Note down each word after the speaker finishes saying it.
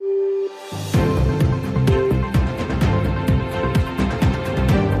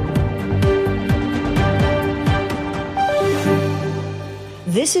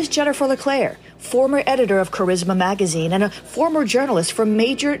This is Jennifer LeClaire, former editor of Charisma Magazine and a former journalist for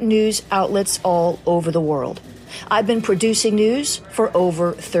major news outlets all over the world. I've been producing news for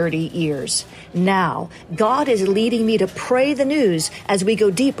over 30 years. Now, God is leading me to pray the news as we go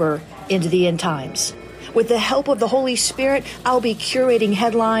deeper into the end times. With the help of the Holy Spirit, I'll be curating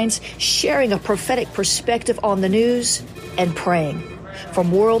headlines, sharing a prophetic perspective on the news, and praying.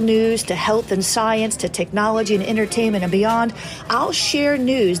 From world news to health and science to technology and entertainment and beyond, I'll share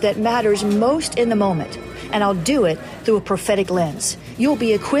news that matters most in the moment, and I'll do it through a prophetic lens. You'll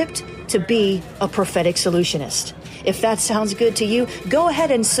be equipped to be a prophetic solutionist. If that sounds good to you, go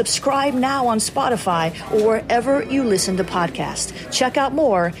ahead and subscribe now on Spotify or wherever you listen to podcasts. Check out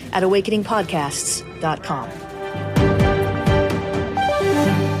more at awakeningpodcasts.com.